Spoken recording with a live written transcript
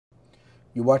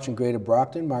You're watching Greater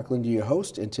Brockton. Mark Lindy, your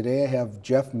host, and today I have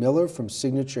Jeff Miller from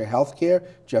Signature Healthcare.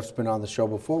 Jeff's been on the show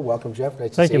before. Welcome, Jeff.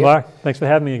 Nice to see you. Thank you, Mark. Thanks for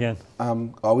having me again.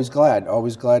 I'm always glad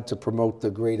to promote the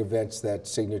great events that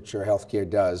Signature Healthcare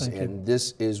does. Thank you. And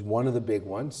this is one of the big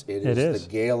ones. It is.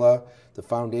 The gala, the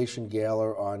Foundation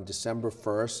Gala on December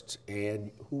 1st.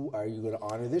 And who are you going to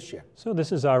honor this year? So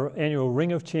this is our annual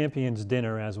Ring of Champions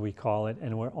dinner, as we call it,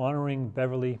 and we're honoring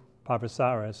Beverly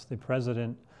Pavasaris, the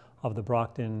president of the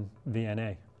Brockton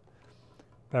VNA.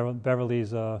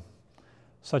 Beverly's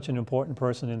such an important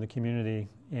person in the community,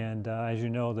 and as you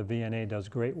know, the VNA does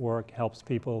great work, helps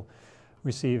people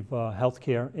receive health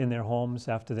care in their homes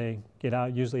after they get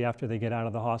out, usually after they get out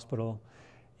of the hospital,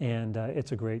 and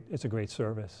it's a great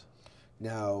service.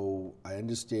 Now, I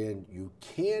understand you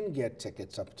can get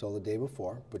tickets up until the day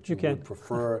before, but you would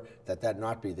prefer that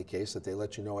not be the case, that they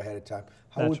let you know ahead of time.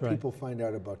 How would people find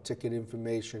out about ticket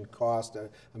information, cost?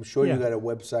 I'm sure you got a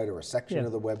website or a section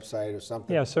of the website or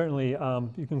something. Yeah, certainly.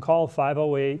 You can call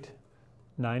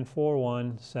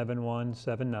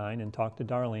 508-941-7179 and talk to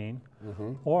Darlene,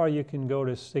 or you can go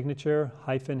to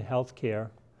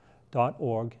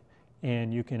signature-healthcare.org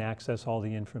and you can access all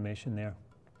the information there.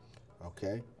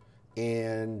 Okay.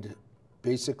 And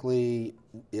basically,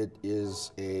 it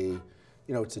is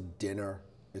it's a dinner.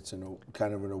 It's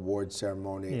kind of an award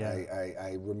ceremony. Yeah.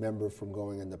 I remember from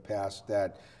going in the past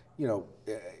that,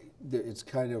 it's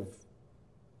kind of,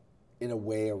 in a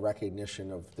way, a recognition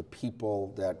of the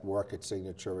people that work at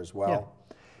Signature as well.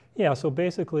 Yeah. So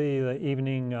basically, the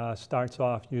evening starts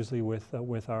off usually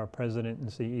with our president and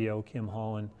CEO, Kim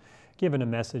Holland, giving a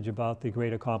message about the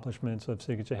great accomplishments of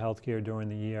Signature Healthcare during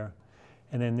the year.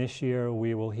 And then this year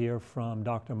we will hear from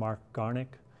Dr. Mark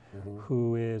Garnick,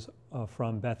 who is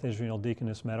from Beth Israel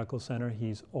Deaconess Medical Center.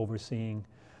 He's overseeing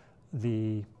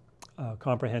the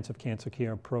comprehensive cancer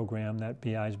care program that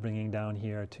BI is bringing down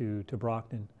here to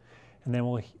Brockton. And then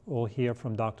we'll hear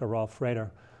from Dr. Rolf Frater,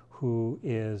 who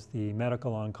is the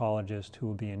medical oncologist who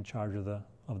will be in charge of the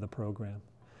program.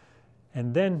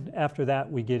 And then after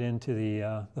that we get into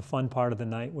the fun part of the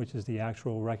night, which is the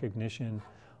actual recognition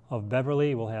of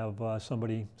Beverly. We'll have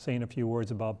somebody saying a few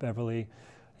words about Beverly,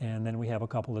 and then we have a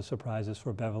couple of surprises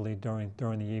for Beverly during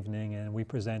the evening, and we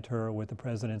present her with the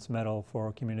President's Medal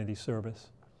for Community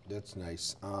Service. That's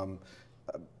nice.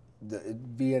 The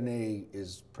VNA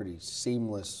is pretty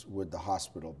seamless with the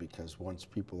hospital, because once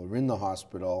people are in the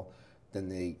hospital, then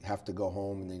they have to go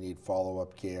home and they need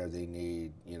follow-up care. They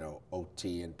need,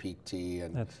 OT and PT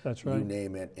and that's right. You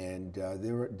name it. And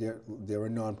they're a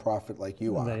nonprofit like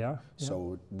you are. They are. Yeah.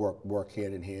 So work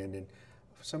hand in hand. And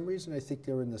for some reason, I think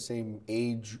they're in the same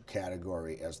age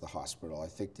category as the hospital. I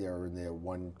think they're in their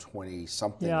 120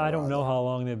 something. Yeah, I don't know how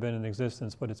long they've been in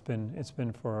existence, but it's been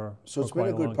for so it's for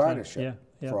been a good partnership.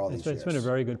 Yeah. For all these years. It's been a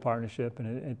very good partnership,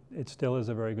 and it still is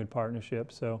a very good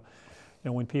partnership. So,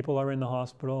 when people are in the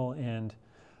hospital and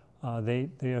they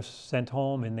are sent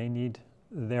home and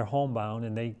they're homebound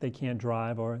and they can't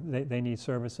drive, or they need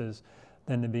services,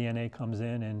 then the VNA comes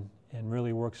in and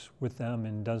really works with them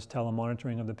and does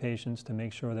telemonitoring of the patients to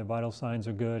make sure their vital signs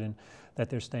are good and that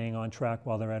they're staying on track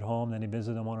while they're at home. Then they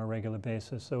visit them on a regular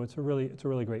basis. So it's a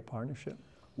really great partnership.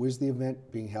 Where's the event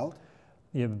being held?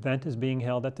 The event is being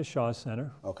held at the Shaw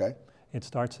Center. Okay. It's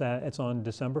on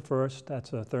December 1st.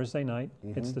 That's a Thursday night.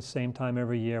 It's the same time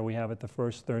every year. We have it the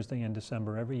first Thursday in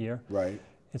December every year. Right.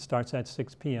 It starts at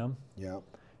 6 p.m. Yeah.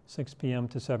 6 p.m.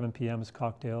 to 7 p.m. is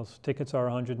cocktails. Tickets are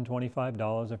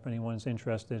 $125 if anyone's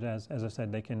interested. As I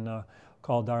said, they can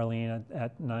call Darlene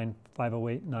at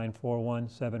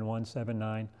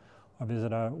 508-941-7179 or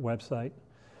visit our website,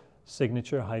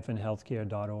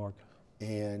 signature-healthcare.org.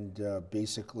 And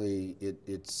basically,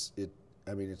 it's a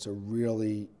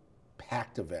really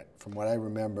packed event. From what I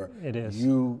remember, it is.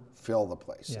 You fill the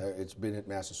place. Yeah. It's been at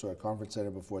Massasoit Conference Center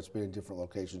before. It's been in different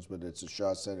locations, but it's at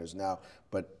Shaw Centers now.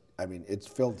 But it's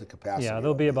filled to capacity. Yeah,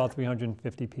 there'll be about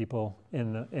 350 people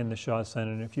in the Shaw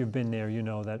Center, and if you've been there, you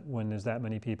know that when there's that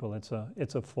many people, it's a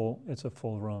full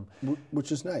room.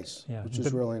 Which is nice. Yeah, which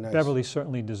is really nice. Beverly's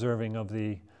certainly deserving of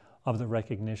the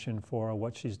recognition for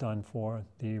what she's done for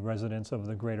the residents of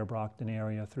the Greater Brockton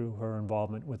area through her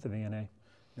involvement with the VNA.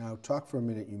 Now, talk for a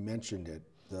minute. You mentioned it,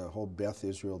 the whole Beth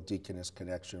Israel Deaconess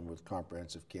connection with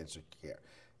comprehensive cancer care.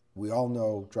 We all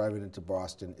know driving into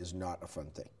Boston is not a fun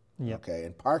thing. Yep. Okay,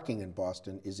 and parking in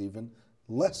Boston is even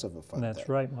less of a fun thing. That's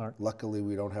right, Mark. Luckily,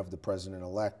 we don't have the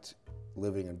president-elect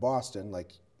living in Boston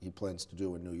like he plans to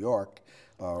do in New York,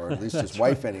 or at least his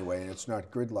wife anyway, and it's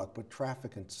not gridlock, but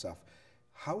traffic and stuff.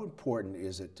 How important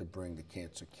is it to bring the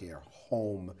cancer care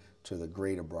home to the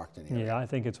greater Brockton area? Yeah, I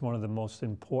think it's one of the most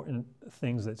important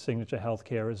things that Signature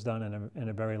Healthcare has done in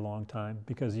a very long time,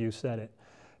 because you said it.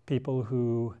 People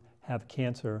who have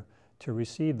cancer, to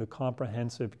receive the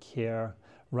comprehensive care,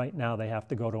 right now they have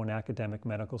to go to an academic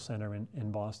medical center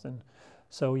in Boston.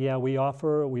 So yeah, we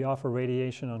offer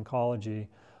radiation oncology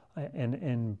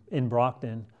in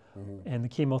Brockton, and the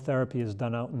chemotherapy is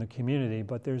done out in the community,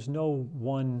 but there's no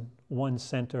one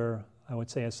center, I would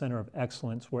say a center of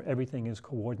excellence where everything is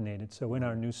coordinated. So in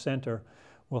our new center,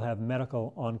 we'll have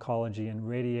medical oncology and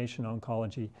radiation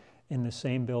oncology in the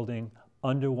same building,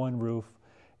 under one roof,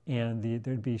 and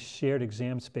there'd be shared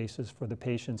exam spaces for the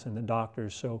patients and the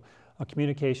doctors. So a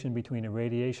communication between a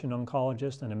radiation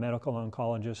oncologist and a medical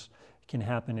oncologist can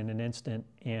happen in an instant,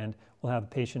 and we'll have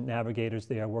patient navigators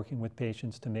there working with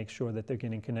patients to make sure that they're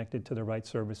getting connected to the right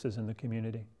services in the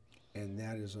community. And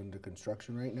that is under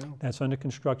construction right now? That's under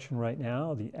construction right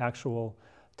now. The actual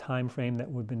time frame that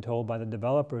we've been told by the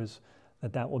developers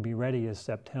that will be ready is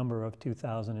September of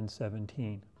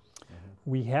 2017.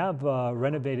 We have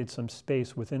renovated some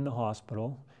space within the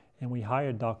hospital, and we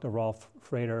hired Dr. Rolf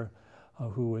Frater,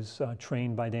 who was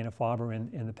trained by Dana-Farber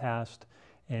in the past,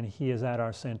 and he is at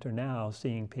our center now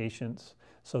seeing patients,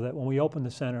 so that when we open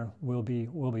the center, we'll be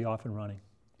off and running.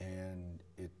 And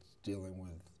it's dealing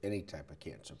with any type of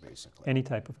cancer, basically? Any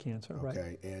type of cancer, right.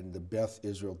 Okay, and the Beth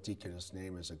Israel Deaconess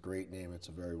name is a great name. It's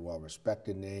a very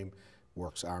well-respected name.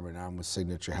 Works arm in arm with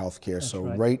Signature Healthcare. That's so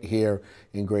right here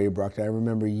in Greater Brockton, I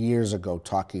remember years ago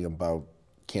talking about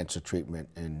cancer treatment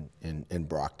in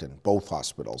Brockton, both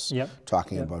hospitals,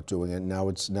 talking about doing it. Now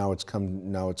it's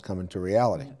coming to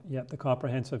reality. Yep, the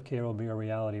comprehensive care will be a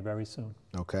reality very soon.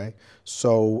 Okay,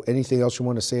 so anything else you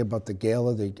want to say about the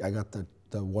gala? I got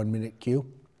the 1 minute cue.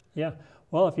 Yeah,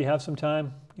 well, if you have some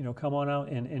time, come on out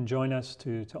and join us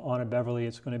to honor Beverly.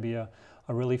 It's going to be a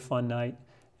really fun night,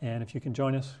 and if you can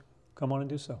join us, come on and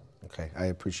do so. Okay, I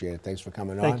appreciate it. Thanks for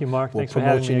coming on. Thank you, Mark. We'll Thanks for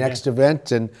having me. promote your next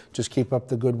event, and just keep up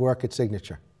the good work at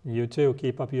Signature. You too.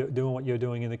 Keep up doing what you're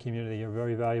doing in the community. You're a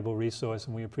very valuable resource,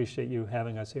 and we appreciate you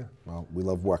having us here. Well, we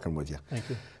love working with you. Thank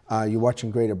you. You're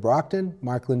watching Greater Brockton.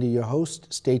 Mark Lindy, your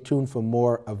host. Stay tuned for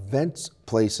more events,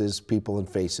 places, people, and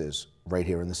faces right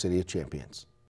here in the City of Champions.